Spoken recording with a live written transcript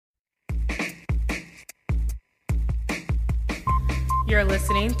You're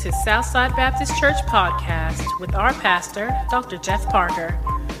listening to Southside Baptist Church Podcast with our pastor, Dr. Jeff Parker.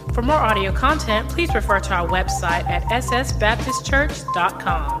 For more audio content, please refer to our website at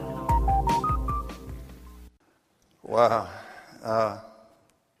ssbaptistchurch.com. Wow. I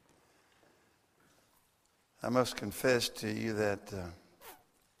must confess to you that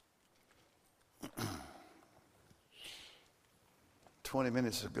 20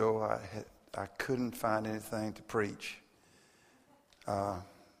 minutes ago I couldn't find anything to preach. I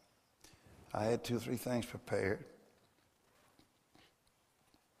had 2 or 3 things prepared.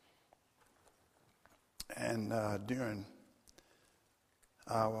 And during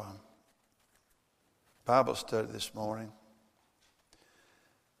our Bible study this morning,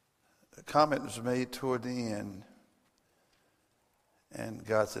 a comment was made toward the end, and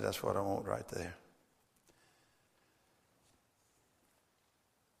God said, that's what I want right there.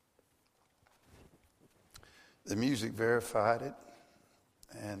 The music verified it,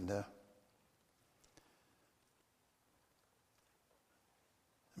 and let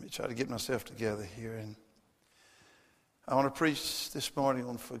me try to get myself together here. And I want to preach this morning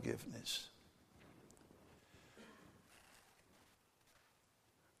on forgiveness.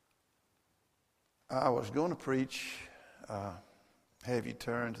 I was going to preach, have you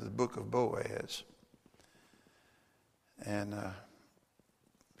turn to the book of Boaz. And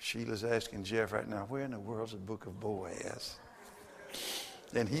Sheila's asking Jeff right now, where in the world's the book of Boaz?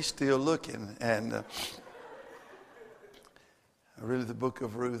 And he's still looking. And really the book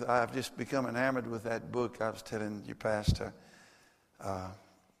of Ruth, I've just become enamored with that book. I was telling you, Pastor, I,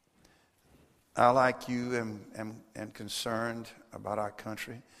 like you, am concerned about our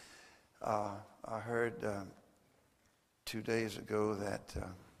country. I heard 2 days ago that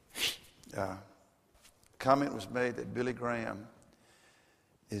comment was made that Billy Graham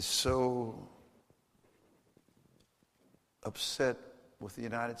is so upset with the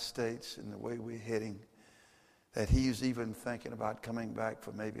United States and the way we're heading that he's even thinking about coming back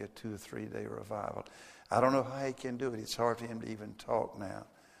for maybe a 2 or 3 day revival. I don't know how he can do it. It's hard for him to even talk now.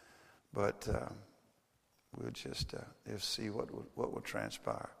 But we'll just see what will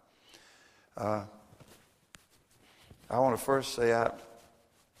transpire. I want to first say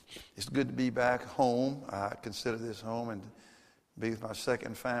it's good to be back home. I consider this home and be with my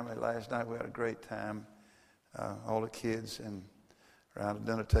second family. Last night we had a great time, all the kids and around the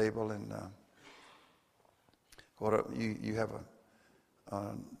dinner table. And you have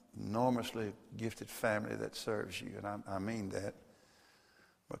an enormously gifted family that serves you, and I mean that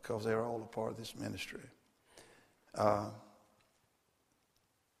because they're all a part of this ministry. I've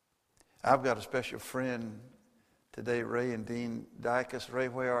got a special friend today, Ray and Dean Dicus. Ray,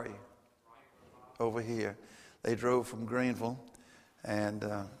 where are you? Over here. They drove from Greenville, and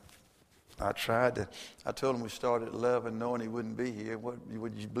I told him we started at 11 knowing he wouldn't be here.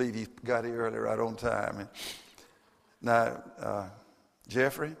 Would you believe he got here early, right on time? And now,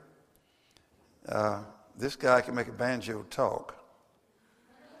 Jeffrey, this guy can make a banjo talk.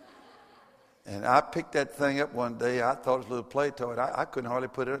 And I picked that thing up one day. I thought it was a little play toy. I couldn't hardly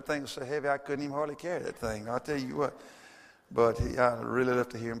put it. That thing was so heavy I couldn't even hardly carry that thing. I'll tell you what. But I really love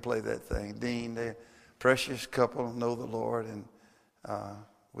to hear him play that thing. Dean, they're a precious couple, know the Lord, and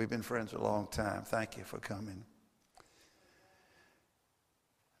we've been friends a long time. Thank you for coming.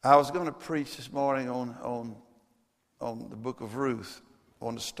 I was going to preach this morning on the book of Ruth. I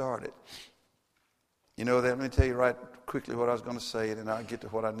want to start it. You know that. Let me tell you right quickly what I was going to say, and then I'll get to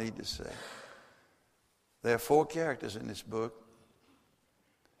what I need to say. There are 4 characters in this book.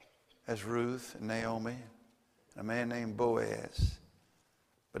 There's Ruth and Naomi, and a man named Boaz.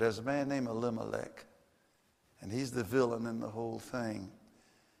 But there's a man named Elimelech, and he's the villain in the whole thing.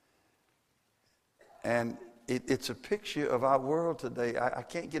 And it's a picture of our world today. I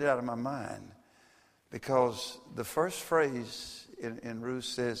can't get it out of my mind because the first phrase in Ruth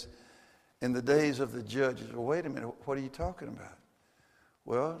says, in the days of the judges. Well, wait a minute, what are you talking about?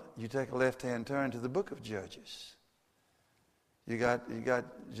 Well, you take a left-hand turn to the book of Judges. You got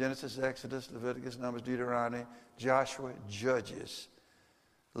Genesis, Exodus, Leviticus, Numbers, Deuteronomy, Joshua, Judges.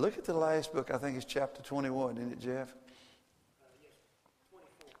 Look at the last book. I think it's chapter 21, isn't it, Jeff? Yes,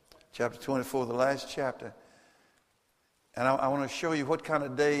 24. Chapter 24, the last chapter. And I want to show you what kind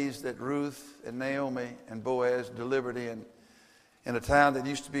of days that Ruth and Naomi and Boaz delivered in a town that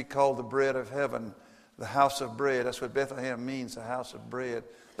used to be called the bread of heaven. The house of bread. That's what Bethlehem means, the house of bread.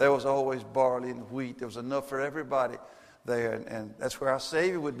 There was always barley and wheat. There was enough for everybody there. And that's where our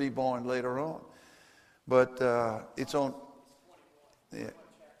Savior would be born later on. But it's on... Yeah,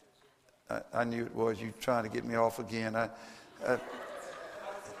 I knew it was. You trying to get me off again.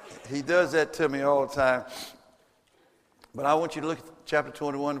 He does that to me all the time. But I want you to look at chapter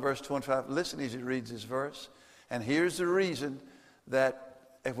 21, verse 25. Listen as he reads this verse. And here's the reason that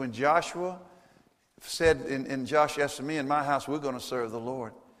when Joshua said in Joshua, as for me and my house, we're going to serve the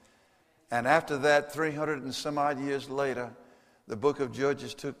Lord. And after that, 300 and some odd years later, the book of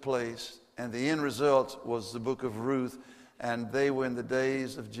Judges took place. And the end result was the book of Ruth. And they were in the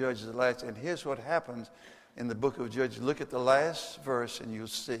days of Judges the last. And here's what happens in the book of Judges. Look at the last verse and you'll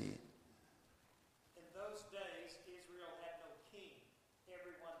see. In those days, Israel had no king.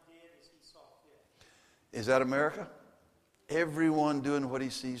 Everyone did as he saw fit. Is that America? Everyone doing what he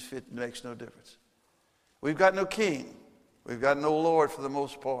sees fit makes no difference. We've got no king. We've got no Lord for the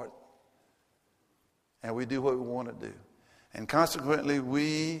most part. And we do what we want to do. And consequently,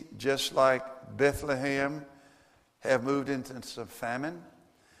 we, just like Bethlehem, have moved into some famine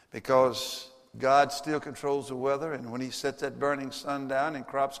because God still controls the weather. And when he sets that burning sun down and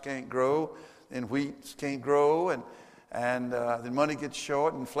crops can't grow, and wheat can't grow, and the money gets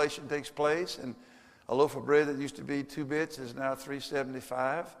short, and inflation takes place, and a loaf of bread that used to be 2 bits is now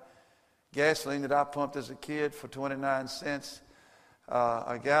 $3.75. Gasoline that I pumped as a kid for 29 cents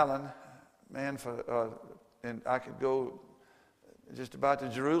a gallon, man, and I could go just about to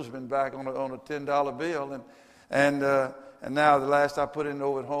Jerusalem and back on a $10 bill, and now the last I put in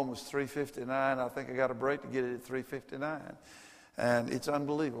over at home was $3.59. I think I got a break to get it at $3.59, and it's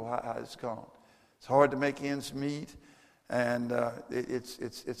unbelievable how it's gone. It's hard to make ends meet, and it's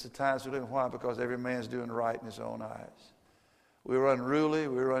the times we're living. Why? Because every man's doing right in his own eyes. We're unruly,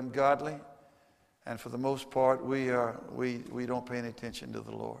 we're ungodly, and for the most part, we don't pay any attention to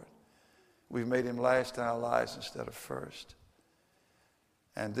the Lord. We've made him last in our lives instead of first.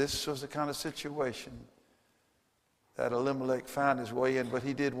 And this was the kind of situation that Elimelech found his way in, but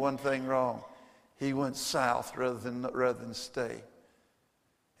he did one thing wrong. He went south rather than stay.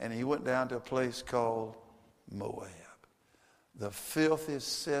 And he went down to a place called Moab. The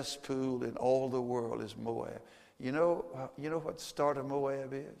filthiest cesspool in all the world is Moab. You know what the start of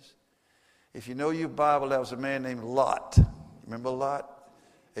Moab is? If you know your Bible, there was a man named Lot. Remember Lot?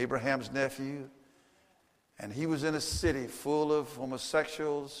 Abraham's nephew. And he was in a city full of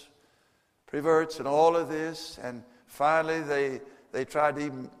homosexuals, perverts, and all of this. And finally, they tried to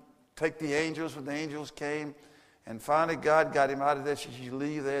even take the angels when the angels came. And finally, God got him out of there. She said, you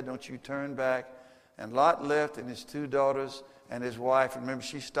leave there, don't you turn back. And Lot left, and his 2 daughters and his wife. And remember,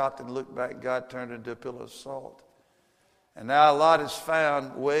 she stopped and looked back. God turned her into a pillar of salt. And now Lot is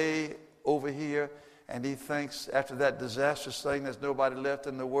found way over here. And he thinks after that disastrous thing, there's nobody left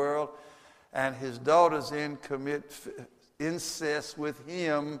in the world. And his daughters then commit incest with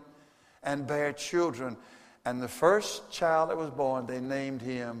him and bear children. And the first child that was born, they named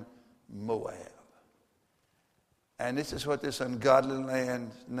him Moab. And this is what this ungodly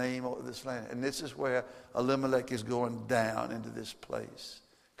land name of this land. And this is where Elimelech is going down into this place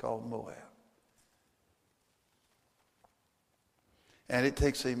called Moab. And it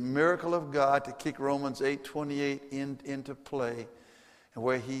takes a miracle of God to kick Romans 8:28 into play, and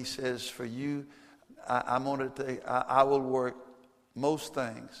where he says, for you, I will work most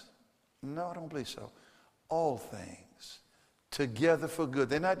things. No, I don't believe so. All things together for good.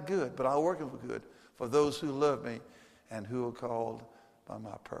 They're not good, but I'll work them for good for those who love me and who are called by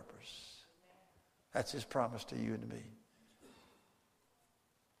my purpose. That's his promise to you and to me.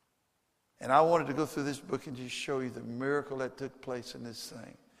 And I wanted to go through this book and just show you the miracle that took place in this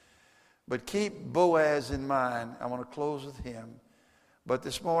thing. But keep Boaz in mind. I want to close with him. But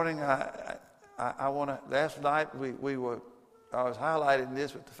this morning, I want to. Last night I was highlighting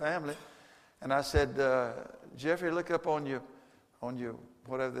this with the family, and I said, Jeffrey, look up on your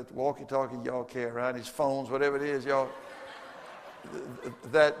whatever that walkie-talkie y'all carry around, his phones, whatever it is, y'all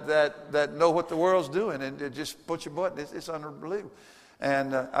that know what the world's doing, and it just push your button. It's unbelievable.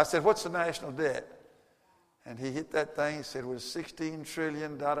 And I said, what's the national debt? And he hit that thing. He said, it was 16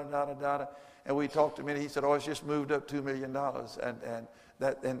 trillion, da-da-da-da-da. And we talked to him, and he said, it's just moved up $2 million. And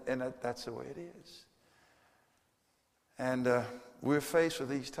that's the way it is. And we're faced with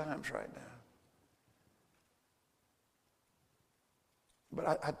these times right now.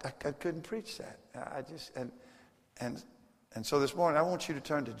 But I couldn't preach that. And so this morning, I want you to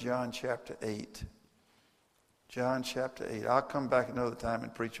turn to John chapter 8. John chapter 8. I'll come back another time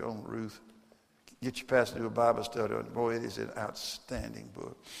and preach on Ruth. Get your pastor to do a Bible study. Boy, it is an outstanding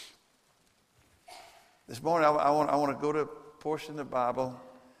book. This morning, I want to go to a portion of the Bible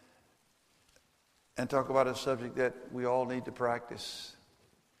and talk about a subject that we all need to practice.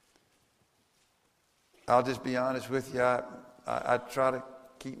 I'll just be honest with you. I try to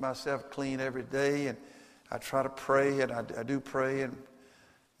keep myself clean every day, and I try to pray, and I do pray, and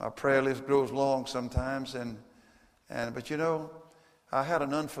my prayer list grows long sometimes. But you know, I had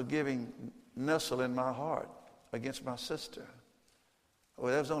an unforgiving nestle in my heart against my sister.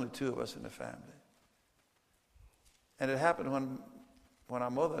 Well, there was only two of us in the family. And it happened when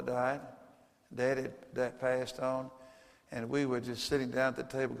our mother died. Dad passed on, and we were just sitting down at the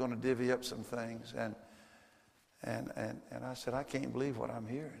table going to divvy up some things. And I said, I can't believe what I'm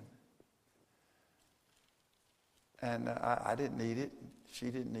hearing. And I didn't need it. She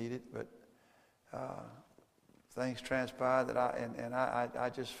didn't need it. But things transpired that I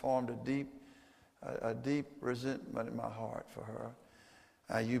just formed a deep resentment in my heart for her.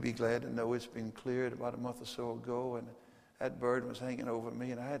 You'd be glad to know it's been cleared about a month or so ago, and that burden was hanging over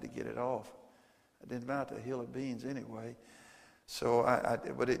me, and I had to get it off. It didn't amount to a hill of beans anyway. So,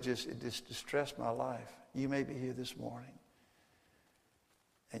 but it just distressed my life. You may be here this morning,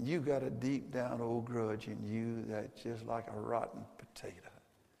 and you got a deep down old grudge in you that's just like a rotten potato.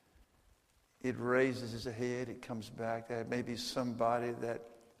 It raises its head, it comes back. There may be somebody that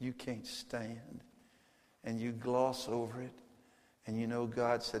you can't stand, and you gloss over it, and you know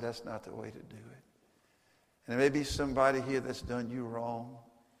God said that's not the way to do it. And there may be somebody here that's done you wrong,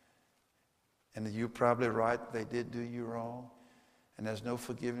 and you're probably right, they did do you wrong, and there's no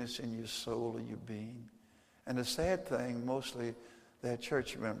forgiveness in your soul or your being. And the sad thing, mostly, there are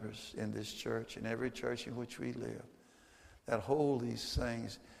church members in this church, in every church in which we live, that hold these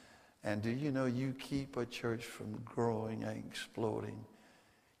things. And do you know you keep a church from growing and exploding?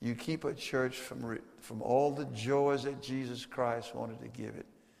 You keep a church from all the joys that Jesus Christ wanted to give it.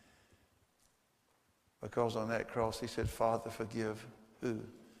 Because on that cross he said, Father, forgive who?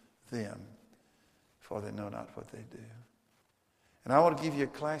 Them. For they know not what they do. And I want to give you a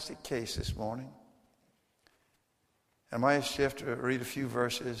classic case this morning. And I ask Jeff to read a few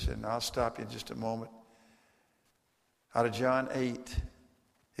verses, and I'll stop you in just a moment. Out of John 8.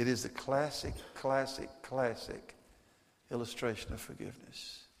 It is the classic illustration of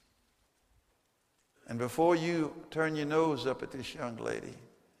forgiveness. And before you turn your nose up at this young lady,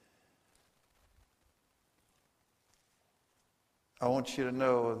 I want you to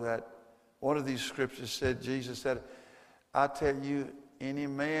know that one of these scriptures said, Jesus said, I tell you, any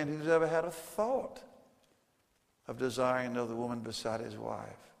man who's ever had a thought of desiring another woman beside his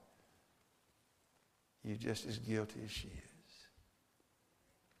wife, you're just as guilty as she is.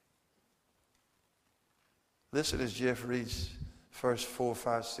 Listen as Jeff reads first 4,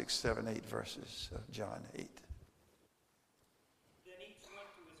 5, 6, 7, 8 verses of John 8. Then each went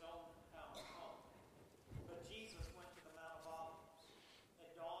to his own home. But Jesus went to the Mount of Olives.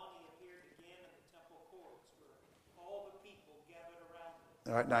 At dawn he appeared again in the temple courts, where all the people gathered around him.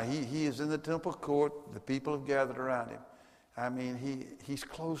 All right, now he is in the temple court. The people have gathered around him. I mean, he's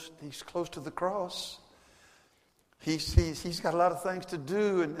close to the cross. He's got a lot of things to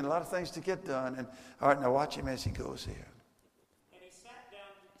do and a lot of things to get done. And all right, now watch him as he goes here. And he sat down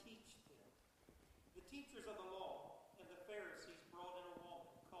to teach them. The teachers of the law and the Pharisees brought in a woman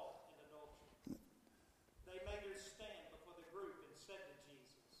caught in adultery. They made her stand before the group and said to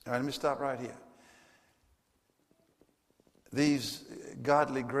Jesus. All right, let me stop right here. These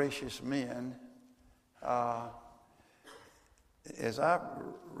godly, gracious men, as I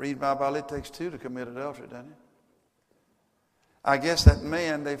read my Bible, it takes two to commit adultery, doesn't it? I guess that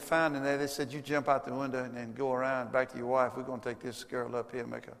man, they found in there, they said, you jump out the window and go around back to your wife. We're going to take this girl up here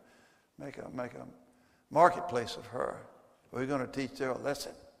and make a marketplace of her. We're going to teach her a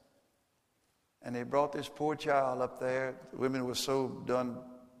lesson. And they brought this poor child up there. Women were so done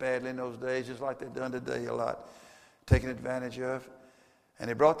badly in those days, just like they're done today a lot, taken advantage of. And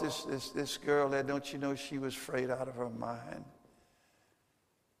they brought this girl there. Don't you know she was afraid out of her mind?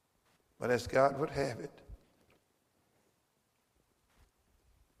 But as God would have it,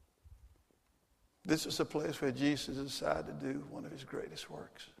 this is a place where Jesus decided to do one of his greatest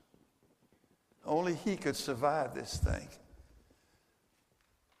works. Only he could survive this thing.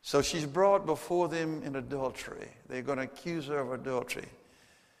 So she's brought before them in adultery. They're going to accuse her of adultery.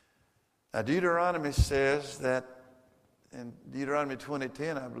 Now Deuteronomy says that, in Deuteronomy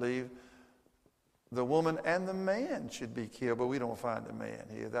 20:10, I believe, the woman and the man should be killed, but we don't find the man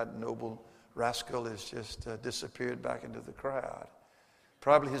here. That noble rascal has just disappeared back into the crowd.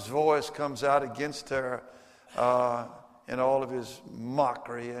 Probably his voice comes out against her in all of his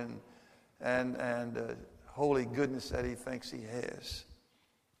mockery and holy goodness that he thinks he has.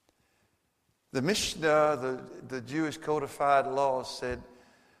 The Mishnah, the Jewish codified law, said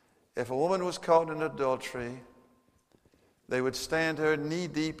if a woman was caught in adultery, they would stand her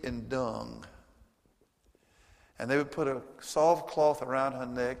knee-deep in dung. And they would put a soft cloth around her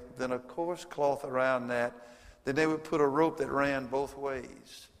neck, then a coarse cloth around that. Then they would put a rope that ran both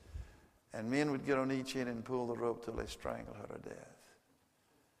ways. And men would get on each end and pull the rope till they strangled her to death.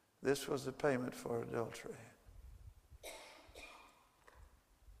 This was the payment for adultery.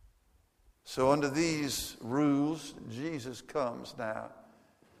 So under these rules, Jesus comes now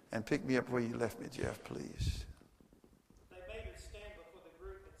and pick me up where you left me, Jeff, please. They made her stand before the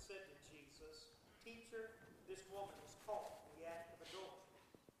group and said to Jesus, "Teacher, this woman was caught in the act of adultery.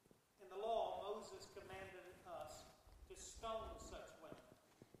 In the law, Moses commanded us to stone such women.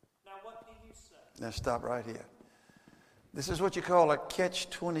 Now what do you say?" Now stop right here. This is what you call a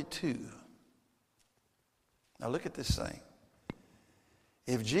catch-22. Now look at this thing.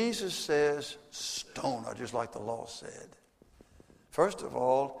 If Jesus says stone her, just like the law said, first of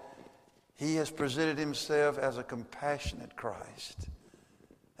all, he has presented himself as a compassionate Christ,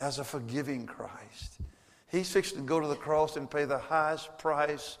 as a forgiving Christ. He's fixing to go to the cross and pay the highest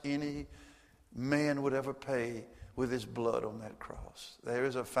price any man would ever pay with his blood on that cross. There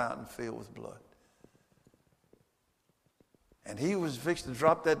is a fountain filled with blood. And he was fixed to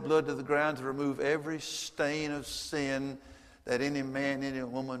drop that blood to the ground to remove every stain of sin that any man, any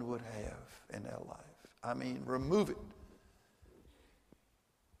woman would have in their life. I mean, remove it.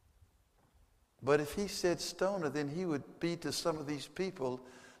 But if he said stone her, then he would be to some of these people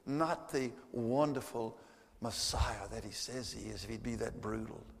not the wonderful Messiah that he says he is, if he'd be that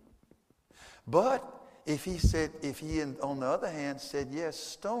brutal. But if he on the other hand said, yes,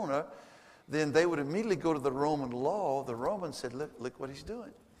 stone her, then they would immediately go to the Roman law. The Romans said, look what he's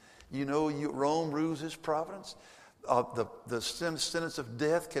doing. You know, Rome rules his providence. The sentence of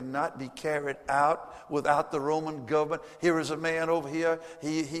death cannot be carried out without the Roman government. Here is a man over here.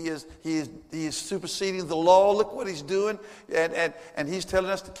 He is superseding the law. Look what he's doing, and he's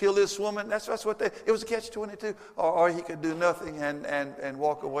telling us to kill this woman. That's what it was a catch-22. Or he could do nothing and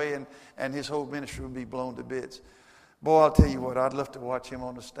walk away, and his whole ministry would be blown to bits. Boy, I'll tell you what, I'd love to watch him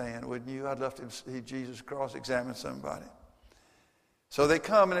on the stand, wouldn't you? I'd love to see Jesus cross-examine somebody. So they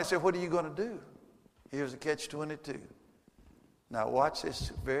come and they say, what are you going to do? Here's a catch-22. Now watch this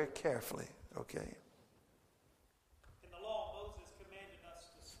very carefully, okay? In the law, Moses commanded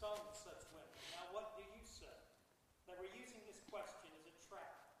us to stone such women. Now what do you say? They were using this question as a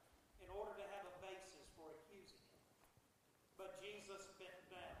trap in order to have a basis for accusing him. But Jesus bent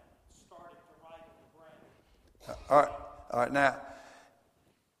down and started to write on the ground. All right.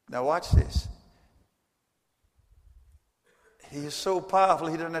 Now watch this. He is so powerful,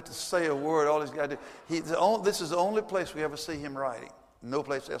 he doesn't have to say a word. All he's got to do. This is the only place we ever see him writing. No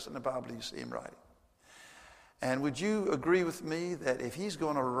place else in the Bible do you see him writing. And would you agree with me that if he's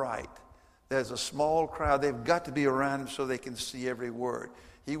going to write, there's a small crowd. They've got to be around him so they can see every word.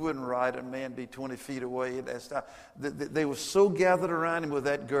 He wouldn't write and man be 20 feet away. They were so gathered around him with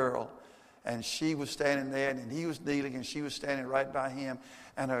that girl. And she was standing there, and he was kneeling, and she was standing right by him.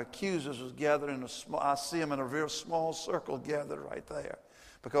 And her accusers was gathered I see them in a real small circle gathered right there.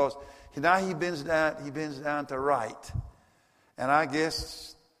 Because now he bends down to write. And I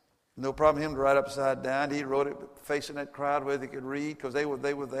guess no problem him to write upside down. He wrote it facing that crowd where they could read, because they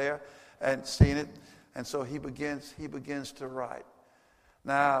were there and seeing it. And so he begins to write.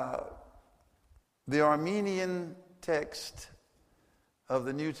 Now, the Armenian text of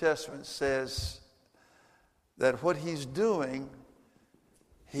the New Testament says that what he's doing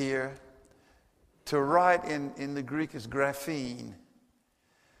here, to write in the Greek is graphene,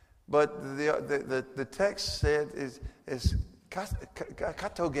 but the text said is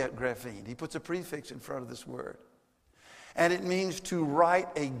katographene. He puts a prefix in front of this word, and it means to write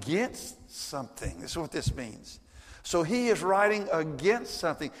against something. That's what this means. So he is writing against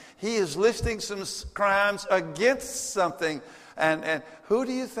something. He is listing some crimes against something. And who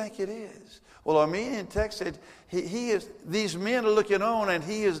do you think it is? Well, Armenian text said these men are looking on, and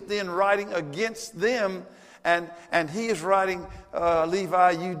he is then writing against them, and he is writing,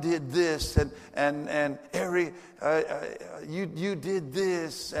 Levi, you did this, and Ari, you did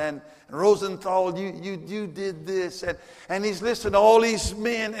this, and Rosenthal, you did this, and he's listing all these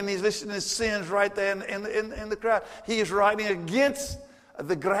men, and he's listing his sins right there in the crowd. He is writing against.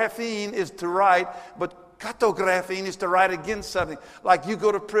 The graphene is to write, but Katographene is to write against something. Like you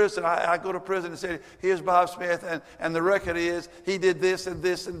go to prison. I go to prison and say, here's Bob Smith, and the record is he did this and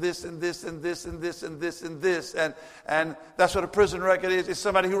this and this and this and this and this and this and this. And that's what a prison record is. It's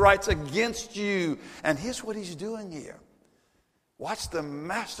somebody who writes against you. And here's what he's doing here. Watch the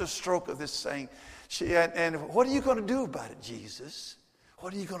master stroke of this saying. And what are you going to do about it, Jesus?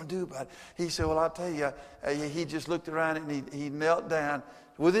 What are you going to do about it? He said, well, I'll tell you. He just looked around and he knelt down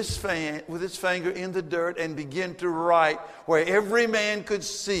with his finger in the dirt and began to write where every man could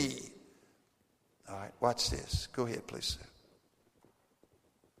see. All right, watch this. Go ahead, please, sir.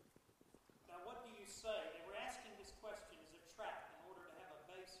 Now, what do you say? They were asking this question as a trap in order to have a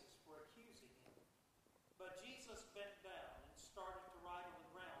basis Jesus bent down and started to write on the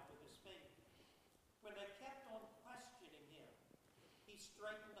ground with his finger. When they kept on questioning him, he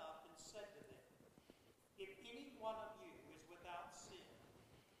straightened up and said to them, "If any one of you is without sin,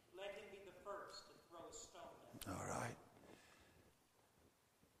 let him be the first to throw a stone at him." All right.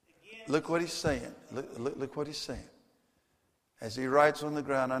 Again, Look what he's saying. Look what he's saying. As he writes on the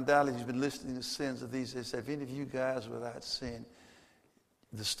ground, undoubtedly he's been listening to sins of these. He said, if any of you guys without sin,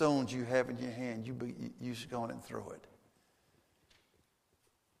 the stones you have in your hand, you should go on and throw it.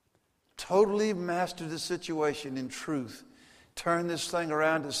 Totally master the situation in truth. Turn this thing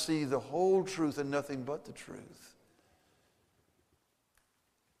around to see the whole truth and nothing but the truth.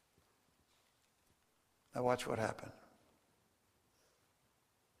 Now watch what happened.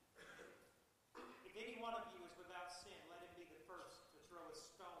 "If any one of you is without sin, let him be the first to throw a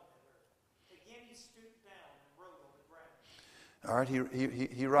stone at her." Again he stooped down and wrote on the ground. All right,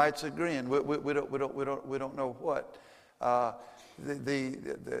 he writes again. We don't know what.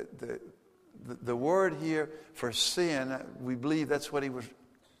 The word here for sin, we believe that's what he was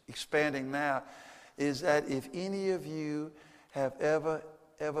expanding now, is that if any of you have ever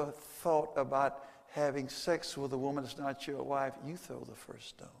thought about having sex with a woman that's not your wife, you throw the first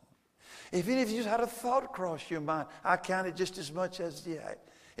stone. If any of you had a thought cross your mind, I count it just as much as the act.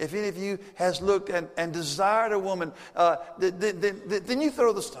 If any of you has looked and desired a woman, then you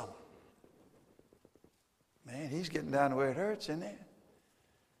throw the stone. Man, he's getting down to where it hurts, isn't he?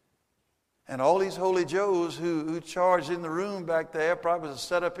 And all these holy Joes who charged in the room back there probably was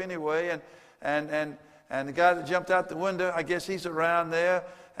set up anyway. And the guy that jumped out the window, I guess he's around there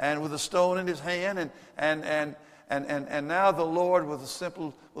and with a stone in his hand. And now the Lord with a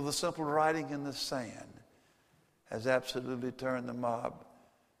simple writing in the sand has absolutely turned the mob.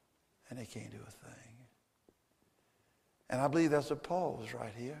 And they can't do a thing. And I believe that's a pause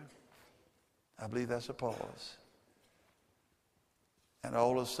right here. I believe that's a pause. And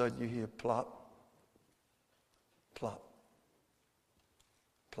all of a sudden you hear plop, plop,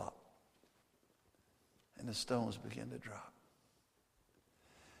 plop. And the stones begin to drop.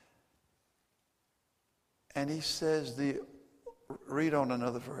 And he says, read on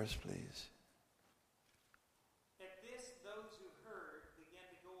another verse, please. At this, those who heard began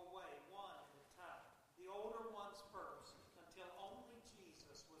to go away one at a time, the older ones first, until only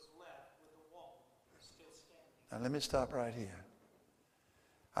Jesus was left with the woman still standing. Now let me stop right here.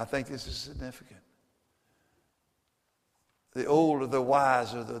 I think this is significant. The older, the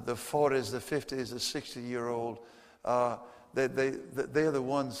wiser, the 40s, the 50s, the 60-year-old, they're the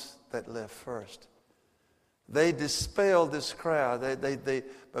ones that left first. They dispelled this crowd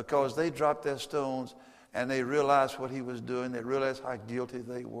because they dropped their stones and they realized what he was doing. They realized how guilty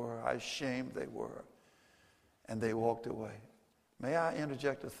they were, how ashamed they were. And they walked away. May I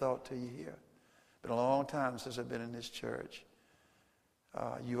interject a thought to you here? It's been a long time since I've been in this church.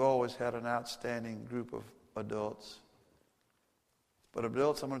 You've always had an outstanding group of adults. But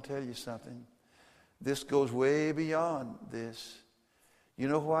adults, I'm going to tell you something. This goes way beyond this. You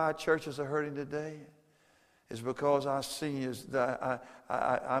know why our churches are hurting today? It's because our seniors,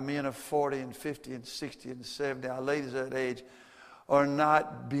 our men of 40 and 50 and 60 and 70, our ladies at that age, are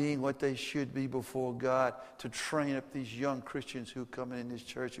not being what they should be before God to train up these young Christians who come in this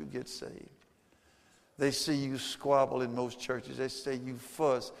church who get saved. They see you squabble in most churches. They say you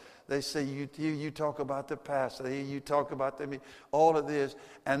fuss. They say you talk about the pastor. They hear you talk about them. All of this,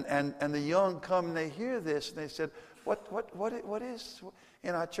 and the young come and they hear this and they said, "What is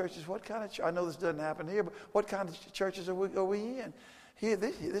in our churches? What kind of? I know this doesn't happen here, but what kind of churches are we in? Here,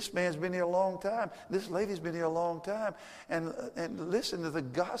 this man's been here a long time. This lady's been here a long time, and listen to the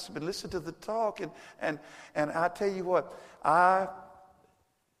gossip and listen to the talk, and I tell you what,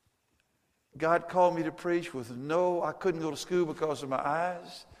 God called me to preach I couldn't go to school because of my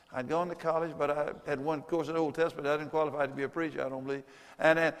eyes. I'd gone to college, but I had one course in the Old Testament. I didn't qualify to be a preacher, I don't believe.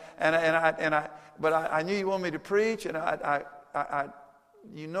 But I knew you wanted me to preach, and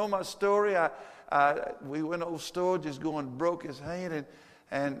you know my story. We went to an old store, just going broke his hand,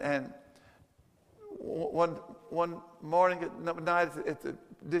 and one morning at night at the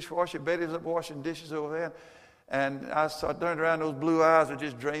dishwasher, Betty was up washing dishes over there. And I turned around, those blue eyes were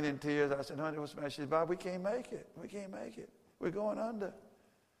just draining tears. I said, "Honey, what's the matter?" She said, "Bob, we can't make it. We can't make it. We're going under.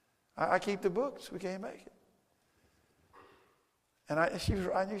 I keep the books. We can't make it." And I knew she was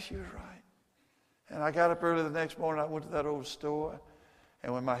right. And I got up early the next morning. I went to that old store.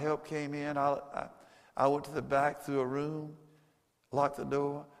 And when my help came in, I went to the back through a room, locked the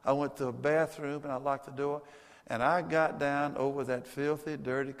door. I went to a bathroom, and I locked the door. And I got down over that filthy,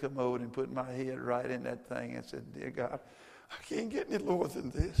 dirty commode and put my head right in that thing and said, "Dear God, I can't get any lower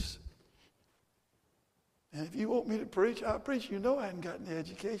than this. And if you want me to preach, I'll preach. You know I hadn't gotten the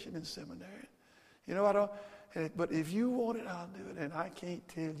education in seminary. You know I don't. But if you want it, I'll do it. And I can't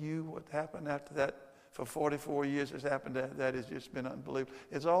tell you what happened after that. For 44 years has happened. That has just been unbelievable.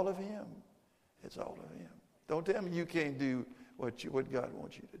 It's all of him. It's all of him. Don't tell me you can't do what God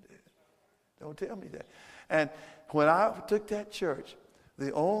wants you to do. Don't tell me that. And when I took that church,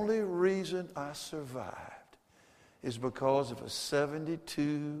 the only reason I survived is because of a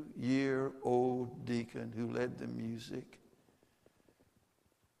 72-year-old deacon who led the music.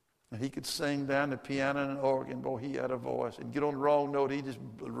 And he could sing down the piano and organ. Boy, he had a voice. And get on the wrong note, he just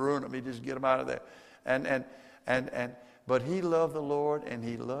ruin them. He just get them out of there. But he loved the Lord, and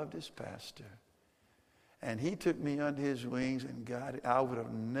he loved his pastor. And he took me under his wings and guided. I would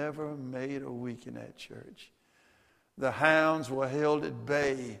have never made a week in that church. The hounds were held at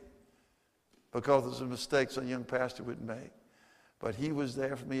bay because of some mistakes a young pastor would make. But he was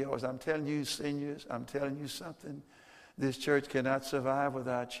there for me always. I'm telling you, seniors, I'm telling you something. This church cannot survive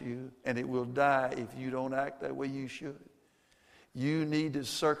without you, and it will die if you don't act that way you should. You need to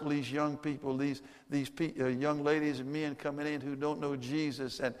circle these young people, these young ladies and men coming in who don't know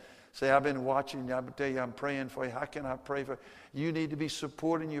Jesus, and say, I've been watching you. I tell you, I'm praying for you. How can I pray for you? You need to be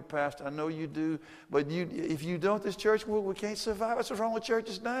supporting your pastor. I know you do. But if you don't, this church, we can't survive. That's what's wrong with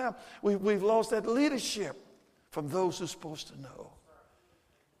churches now. We've lost that leadership from those who are supposed to know.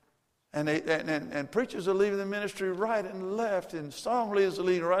 And preachers are leaving the ministry right and left, and song leaders are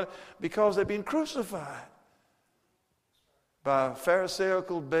leaving right because they've been crucified by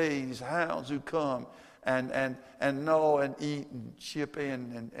Pharisaical babes, hounds who come and gnaw and eat and chip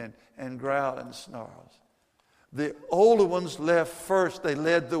in and growl and snarls. The older ones left first. They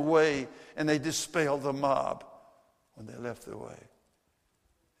led the way, and they dispelled the mob when they left the way.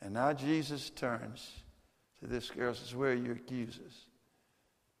 And now Jesus turns to this girl and says, where are your accusers?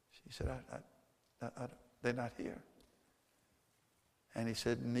 She said, they're not here. And he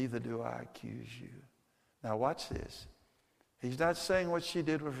said, neither do I accuse you. Now watch this. He's not saying what she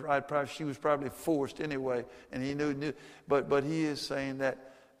did was right. Probably, she was probably forced anyway, and he knew. But he is saying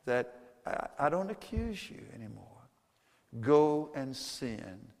that I don't accuse you anymore. Go and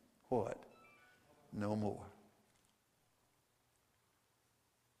sin. What? No more.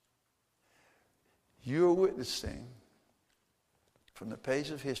 You're witnessing from the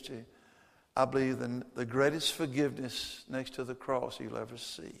page of history, I believe, the greatest forgiveness next to the cross you'll ever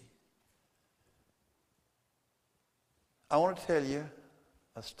see. I want to tell you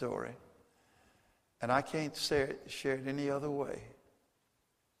a story, and I can't share it any other way,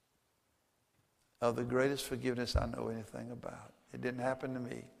 of the greatest forgiveness I know anything about. It didn't happen to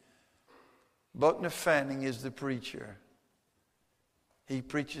me. Buckner Fanning is the preacher. He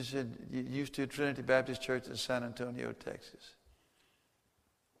preaches used to Trinity Baptist Church in San Antonio, Texas.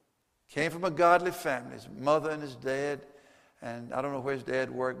 Came from a godly family. His mother and his dad, and I don't know where his dad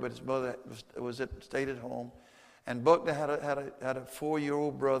worked, but his mother stayed at home. And Buckner had a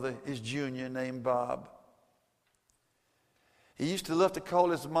 4-year-old brother, his junior, named Bob. He used to love to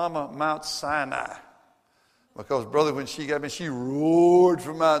call his mama Mount Sinai. Because, brother, when she got me, she roared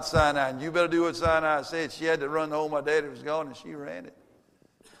from Mount Sinai. And you better do what Sinai said. She had to run home. My daddy was gone, and she ran it.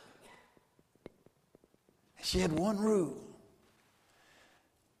 She had one rule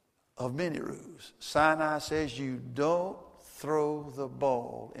of many rules. Sinai says you don't throw the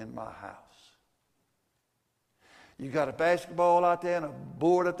ball in my house. You got a basketball out there and a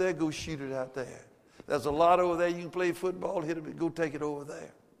board out there, go shoot it out there. There's a lot over there. You can play football, hit it, go take it over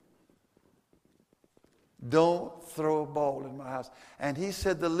there. Don't throw a ball in my house. And he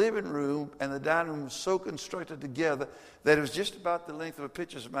said the living room and the dining room was so constructed together that it was just about the length of a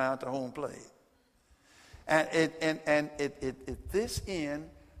pitcher's mound to home plate. And at this end,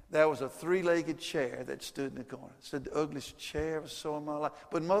 there was a 3-legged chair that stood in the corner. It said the ugliest chair I ever saw in my life.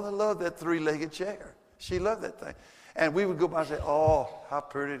 But Mother loved that 3-legged chair. She loved that thing. And we would go by and say, oh, how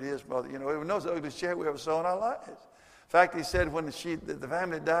pretty it is, Mother. You know, it was the ugliest chair we ever saw in our lives. In fact, he said when the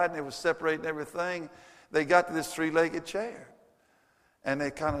family died and they were separating everything, they got to this 3-legged chair. And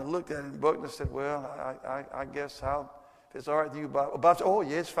they kind of looked at it, and Buckner said, well, I guess if it's all right with you, Bob. Bob said, oh,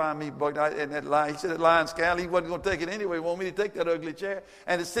 yeah, it's fine with me, Buckner. And that lion, he said that lion's cow, he wasn't going to take it anyway. He wanted me to take that ugly chair.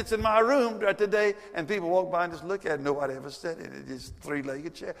 And it sits in my room right today, and people walk by and just look at it. Nobody ever said it. It's just a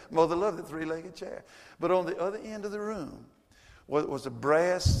 3-legged chair. Mother loved the 3-legged chair. But on the other end of the room was a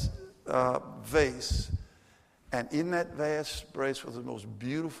brass vase. And in that vase brace was the most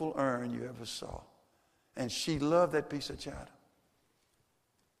beautiful urn you ever saw. And she loved that piece of china.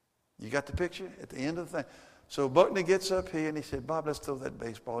 You got the picture? At the end of the thing. So Buckner gets up here and he said, Bob, let's throw that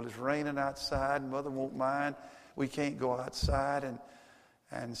baseball. It's raining outside. Mother won't mind. We can't go outside.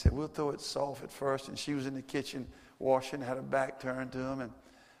 and said, we'll throw it soft at first. And she was in the kitchen washing, had her back turned to him,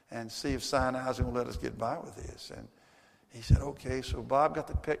 and see if Sinai's going to let us get by with this. And he said, okay. So Bob got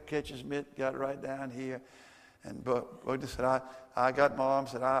the catcher's mitt, got right down here. And Bugner said, I got my arm,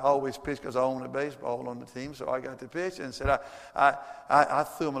 said, I always pitch because I own a baseball on the team, so I got to pitch. And said, I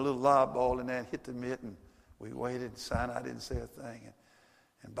threw him a little lob ball in there and hit the mitt, and we waited. Sinai didn't say a thing.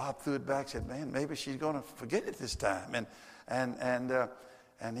 And Bob threw it back, said, man, maybe she's going to forget it this time.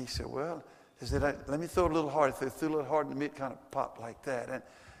 And he said, well, he said, let me throw it a little hard. He threw a little hard, and the mitt kind of popped like that.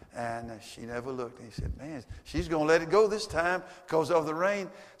 And she never looked. And he said, man, she's going to let it go this time because of the rain.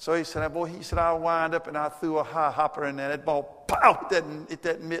 So he said, I'll wind up, and I threw a high hopper in there. That ball, pow, hit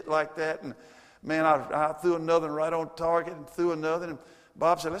that mitt like that. And, man, I threw another one right on target and threw another. And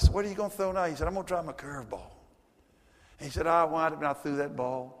Bob said, what are you going to throw now? He said, I'm going to try my curveball. He said, I wound up, and I threw that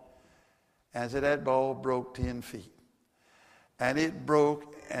ball. And I said, that ball broke 10 feet. And it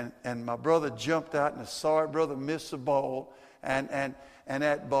broke, and my brother jumped out, and the sorry brother missed the ball. And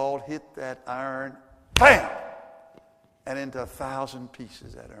that ball hit that iron, bam! And into 1,000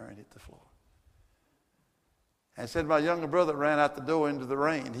 pieces that iron hit the floor. And said my younger brother ran out the door into the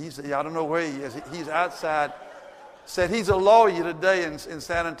rain. He said, I don't know where he is. He's outside. Said he's a lawyer today in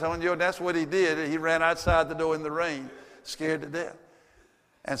San Antonio, and that's what he did. He ran outside the door in the rain, scared to death.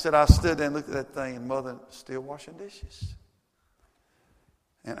 And said, I stood there and looked at that thing, and Mother still washing dishes.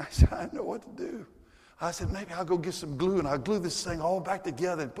 And I said, I know what to do. I said, maybe I'll go get some glue and I'll glue this thing all back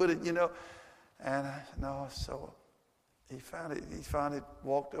together and put it, And I said, no. So he found it. He finally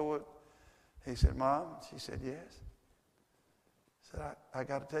walked over. He said, Mom? She said, yes. I said, I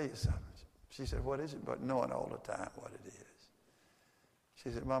got to tell you something. She said, what is it? But knowing all the time what it is.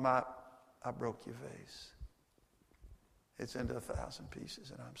 She said, Mom, I broke your vase. It's into 1,000 pieces,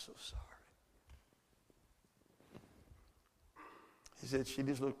 and I'm so sorry. He said she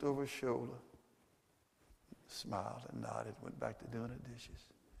just looked over her shoulder, smiled and nodded, went back to doing her dishes.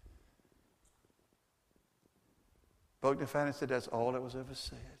 Bugner Fanning said that's all that was ever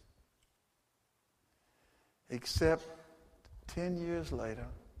said. Except 10 years later,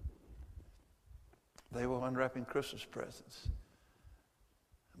 they were unwrapping Christmas presents.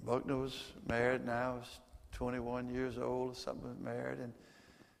 Bugner was married now, was 21 years old or something, married,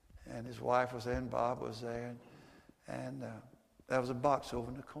 and his wife was there, and Bob was there, and there was a box over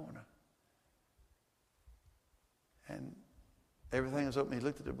in the corner. And everything was open. He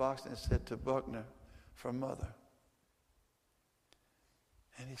looked at the box and it said, to Bugner from Mother.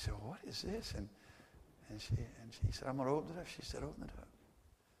 And he said, what is this? And she said, I'm going to open it up. She said, open it up.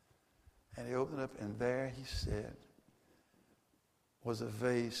 And he opened it up, and there he said was a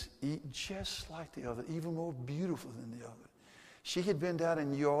vase just like the other, even more beautiful than the other. She had been down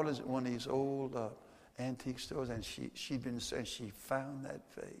in New Orleans at one of these old antique stores, and she found that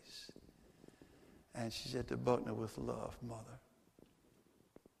vase. And she said to Bugner, with love, Mother.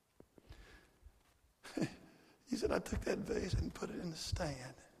 He said, I took that vase and put it in the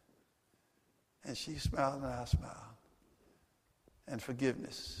stand. And she smiled and I smiled. And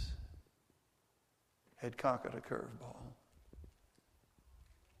forgiveness had conquered a curveball.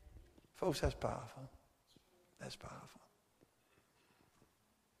 Folks, that's powerful. That's powerful.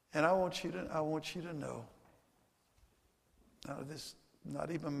 And I want you to know, now this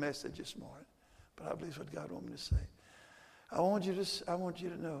not even a message this morning, but I believe it's what God wants me to say. I want you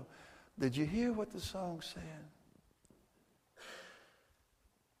to know, did you hear what the song said?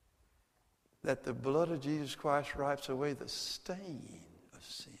 That the blood of Jesus Christ wipes away the stain of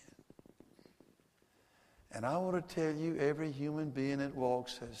sin. And I want to tell you, every human being that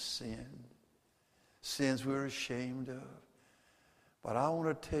walks has sinned. Sins we're ashamed of. But I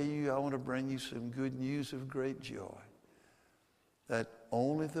want to tell you, I want to bring you some good news of great joy. That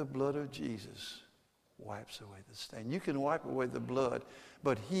only the blood of Jesus wipes away the stain. You can wipe away the blood,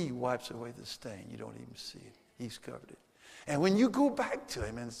 but He wipes away the stain. You don't even see it. He's covered it. And when you go back to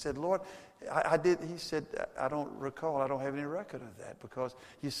Him and said, Lord, He said, I don't recall, I don't have any record of that, because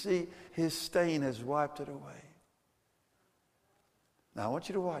you see, His stain has wiped it away. Now I want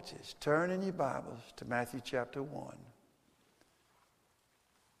you to watch this. Turn in your Bibles to Matthew chapter 1.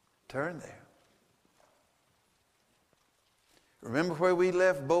 Turn there. Remember where we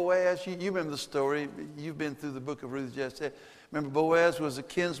left Boaz? You remember the story. You've been through the book of Ruth just said. Remember, Boaz was a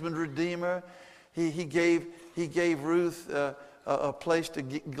kinsman redeemer. He gave Ruth a place to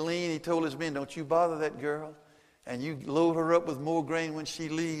glean. He told his men, don't you bother that girl. And you load her up with more grain when she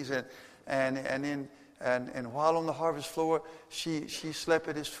leaves. And while on the harvest floor, she slept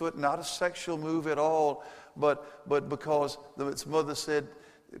at his foot. Not a sexual move at all, but because its mother said,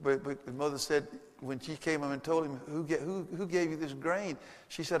 But the mother said, when she came up and told him, who gave you this grain?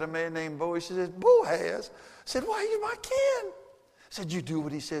 She said, a man named Boaz. She said, Boaz. I said, why are you my kin? I said, you do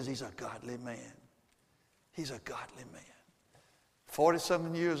what he says. He's a godly man. He's a godly man.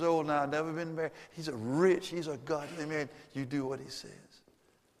 40-something years old now, never been married. He's a godly man. You do what he says.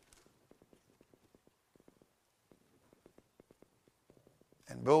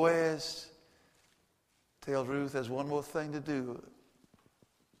 And Boaz tells Ruth, there's one more thing to do.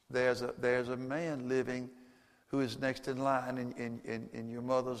 There's a man living who is next in line in your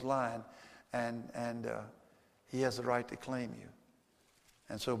mother's line, and he has the right to claim you.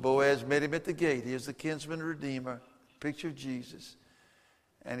 And so Boaz met him at the gate. He is the kinsman redeemer, picture of Jesus.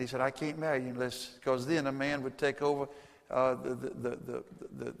 And he said, I can't marry you unless, because then a man would take over the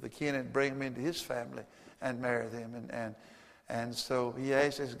kin and bring him into his family and marry them. And so he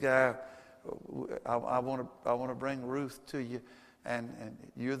asked this guy, I want to bring Ruth to you, and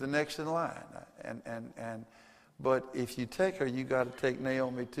you're the next in line. But if you take her, you got to take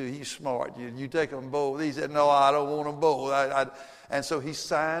Naomi too. He's smart. You take them both. He said, no, I don't want them both. And so he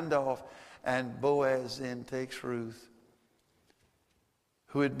signed off, and Boaz then takes Ruth,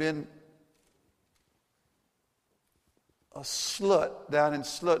 who had been a slut down in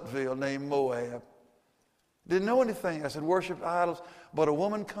Slutville named Moab. Didn't know anything. I said, worship idols. But a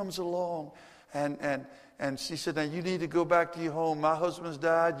woman comes along, and she said, now you need to go back to your home. My husband's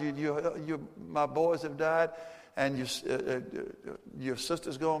died. My boys have died. And your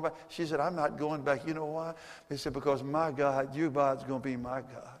sister's going back. She said, I'm not going back. You know why? They said, because my God, your God's going to be my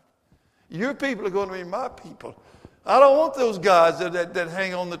God. Your people are going to be my people. I don't want those gods that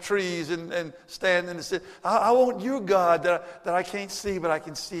hang on the trees and stand in the city. I want your God that I can't see, but I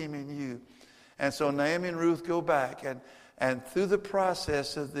can see him in you. And so Naomi and Ruth go back. And through the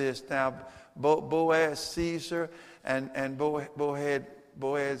process of this, now Boaz sees her, and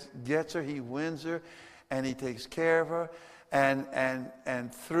Boaz gets her. He wins her, and he takes care of her.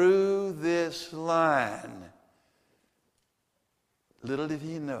 And through this line, little did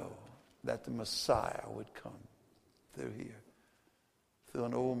he know that the Messiah would come through here, through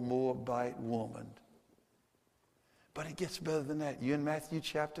an old Moabite woman. But it gets better than that. You in Matthew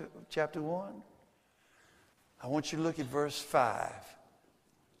chapter 1? I want you to look at verse 5.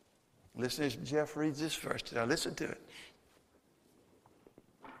 Listen as Jeff reads this verse. Now listen to it.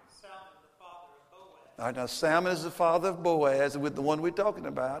 Salmon, the father of Boaz. All right, now Salmon is the father of Boaz, with the one we're talking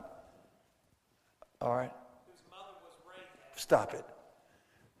about. All right. Whose mother was Rahab. Stop it.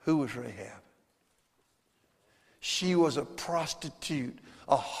 Who was Rahab? She was a prostitute,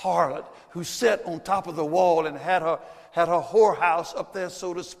 a harlot, who sat on top of the wall and had her whorehouse up there,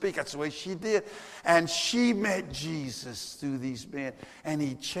 so to speak. That's the way she did. And she met Jesus through these men, and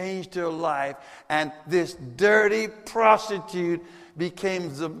he changed her life. And this dirty prostitute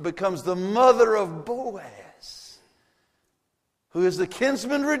becomes the mother of Boaz, who is the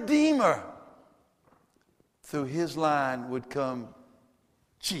kinsman redeemer. Through his line would come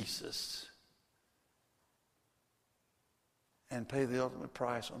Jesus, and pay the ultimate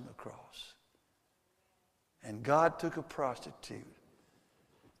price on the cross. And God took a prostitute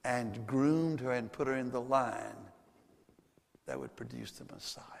and groomed her and put her in the line that would produce the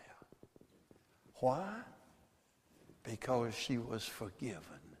Messiah. Why? Because she was forgiven.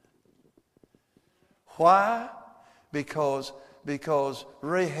 Why? Because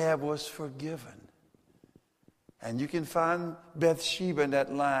Rahab was forgiven. And you can find Bathsheba in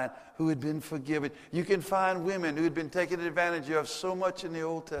that line who had been forgiven. You can find women who had been taken advantage of so much in the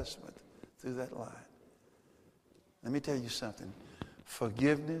Old Testament through that line. Let me tell you something.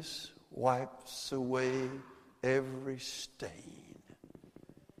 Forgiveness wipes away every stain.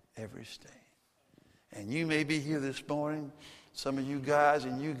 Every stain. And you may be here this morning, some of you guys,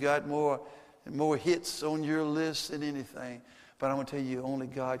 and you got more hits on your list than anything. But I want to tell you, only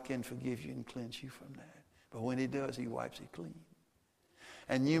God can forgive you and cleanse you from that. But when he does, he wipes it clean.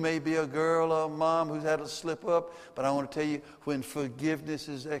 And you may be a girl or a mom who's had a slip up, but I want to tell you, when forgiveness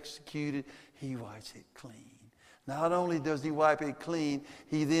is executed, he wipes it clean. Not only does he wipe it clean,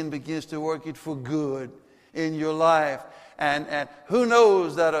 he then begins to work it for good in your life. And who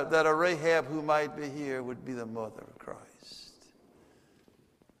knows that a Rahab who might be here would be the mother of Christ.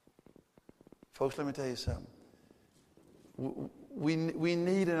 Folks, let me tell you something. We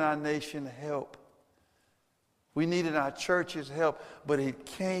need in our nation help. We need in our churches help, but you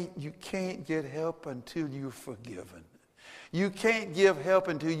can't get help until you're forgiven. You can't give help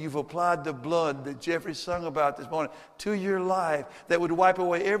until you've applied the blood that Jeffrey sung about this morning to your life that would wipe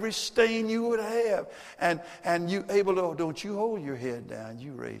away every stain you would have. And you able to, don't you hold your head down,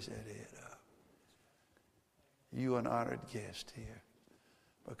 you raise that head up. You an honored guest here.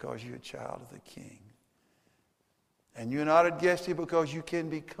 because you're a child of the King. And you're not a guest here because you can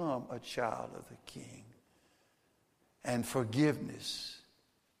become a child of the King. And forgiveness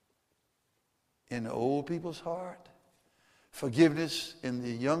in the old people's heart, forgiveness in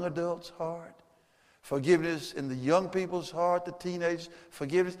the young adult's heart, forgiveness in the young people's heart, the teenagers,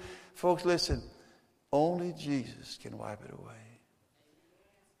 forgiveness. Folks, listen, only Jesus can wipe it away.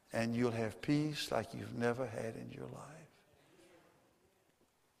 And you'll have peace like you've never had in your life.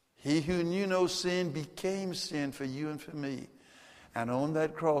 He who knew no sin became sin for you and for me. And on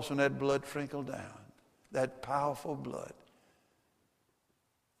that cross, when that blood trickled down, that powerful blood,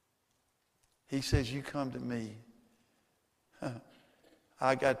 he says, you come to me.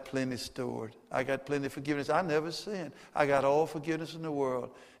 I got plenty stored. I got plenty of forgiveness. I never sinned. I got all forgiveness in the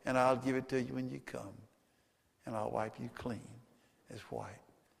world, and I'll give it to you when you come. And I'll wipe you clean as white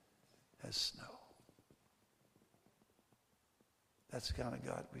as snow. That's the kind of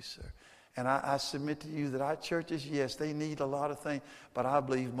God we serve. And I submit to you that our churches, yes, they need a lot of things, but I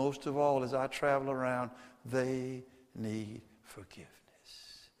believe most of all, as I travel around, they need forgiveness.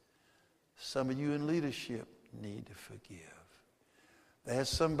 Some of you in leadership need to forgive. There's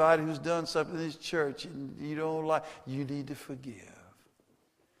somebody who's done something in this church and you don't like, you need to forgive.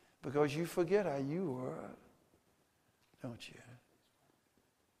 Because you forget how you were, don't you?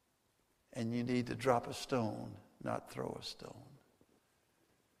 And you need to drop a stone, not throw a stone.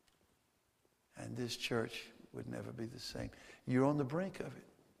 And this church would never be the same. You're on the brink of it.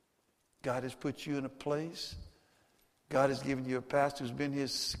 God has put you in a place. God has given you a pastor who's been here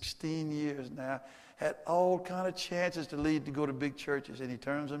 16 years now, had all kind of chances to lead to go to big churches, and he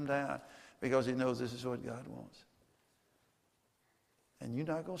turns them down because he knows this is what God wants. And you're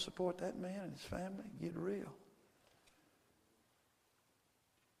not going to support that man and his family? Get real.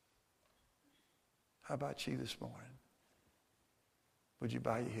 How about you this morning? Would you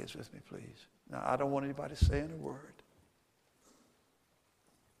bow your heads with me, please? Now, I don't want anybody saying a word.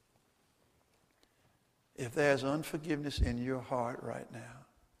 If there's unforgiveness in your heart right now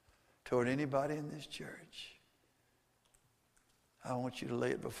toward anybody in this church, I want you to lay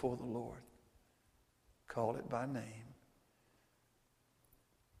it before the Lord. Call it by name.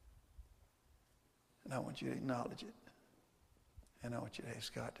 And I want you to acknowledge it. And I want you to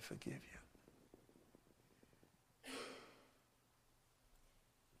ask God to forgive you.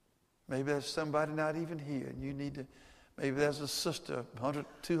 Maybe there's somebody not even here, and you need to, maybe there's a sister 100,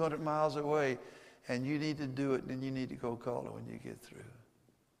 200 miles away, and you need to do it, and then you need to go call her when you get through.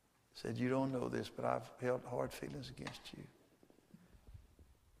 Said, you don't know this, but I've held hard feelings against you.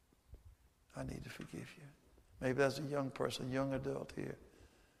 I need to forgive you. Maybe there's a young person, young adult here,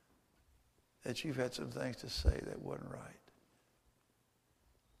 that you've had some things to say that wasn't right.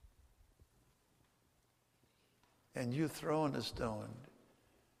 And you're throwing a stone.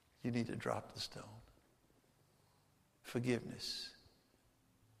 You need to drop the stone. Forgiveness.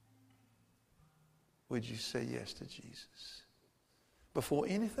 Would you say yes to Jesus? Before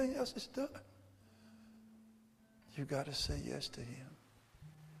anything else is done, you've got to say yes to him.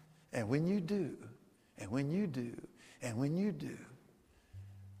 And when you do, and when you do, and when you do,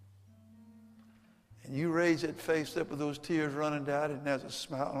 and you raise that face up with those tears running down and there's a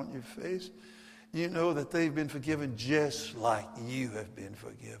smile on your face, you know that they've been forgiven just like you have been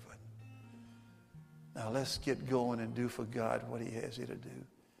forgiven. Now let's get going and do for God what he has you to do.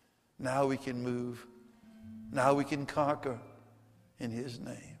 Now we can move. Now we can conquer in his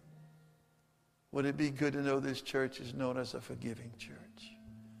name. Would it be good to know this church is known as a forgiving church?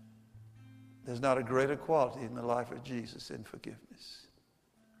 There's not a greater quality in the life of Jesus than forgiveness.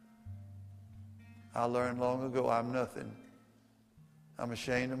 I learned long ago I'm nothing. I'm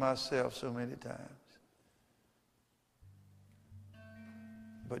ashamed of myself so many times.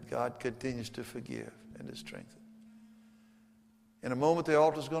 But God continues to forgive and to strengthen. In a moment, the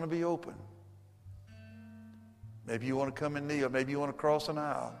altar is going to be open. Maybe you want to come and kneel. Maybe you want to cross an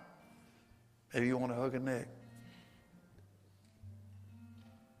aisle. Maybe you want to hug a neck.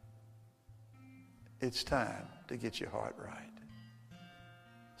 It's time to get your heart right.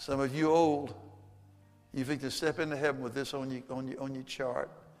 Some of you old, you think to step into heaven with this on your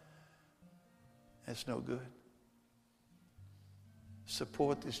chart. That's no good.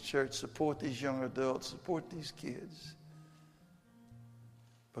 Support this church. Support these young adults. Support these kids.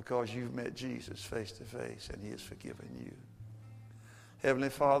 Because you've met Jesus face to face and he has forgiven you. Heavenly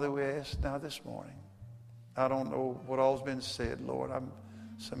Father, we ask now this morning. I don't know what all's been said, Lord. I'm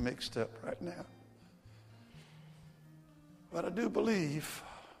so mixed up right now. But I do believe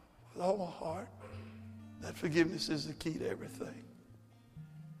with all my heart that forgiveness is the key to everything.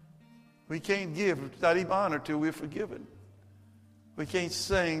 We can't give, not even honor till we're forgiven. We can't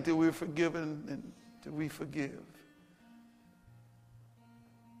sing till we're forgiven and till we forgive.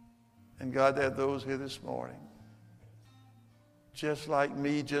 And God, there are those here this morning, just like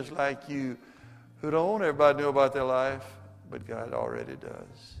me, just like you, who don't want everybody to know about their life, but God already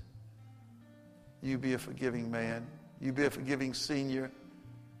does. You be a forgiving man. You be a forgiving senior.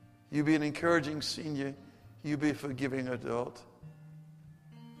 You be an encouraging senior. You be a forgiving adult.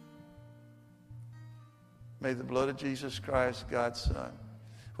 May the blood of Jesus Christ, God's Son,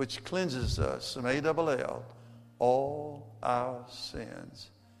 which cleanses us from ALL, all our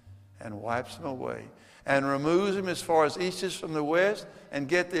sins, and wipes them away, and removes them as far as east is from the west, and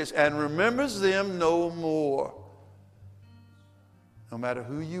get this, and remembers them no more. No matter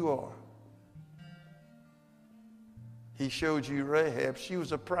who you are. He showed you Rahab. She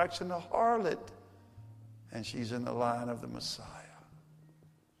was a practicing harlot, and she's in the line of the Messiah.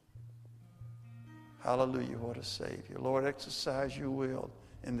 Hallelujah, what a Savior. Lord, exercise your will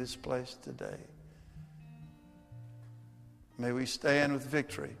in this place today. May we stand with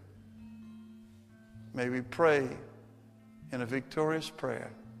victory. May we pray in a victorious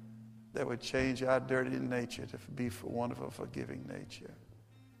prayer that would change our dirty nature to be for one of a forgiving nature.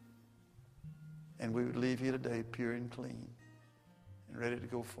 And we would leave here today pure and clean and ready to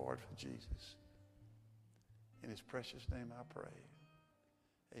go forward for Jesus. In his precious name I pray.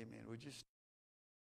 Amen. Would you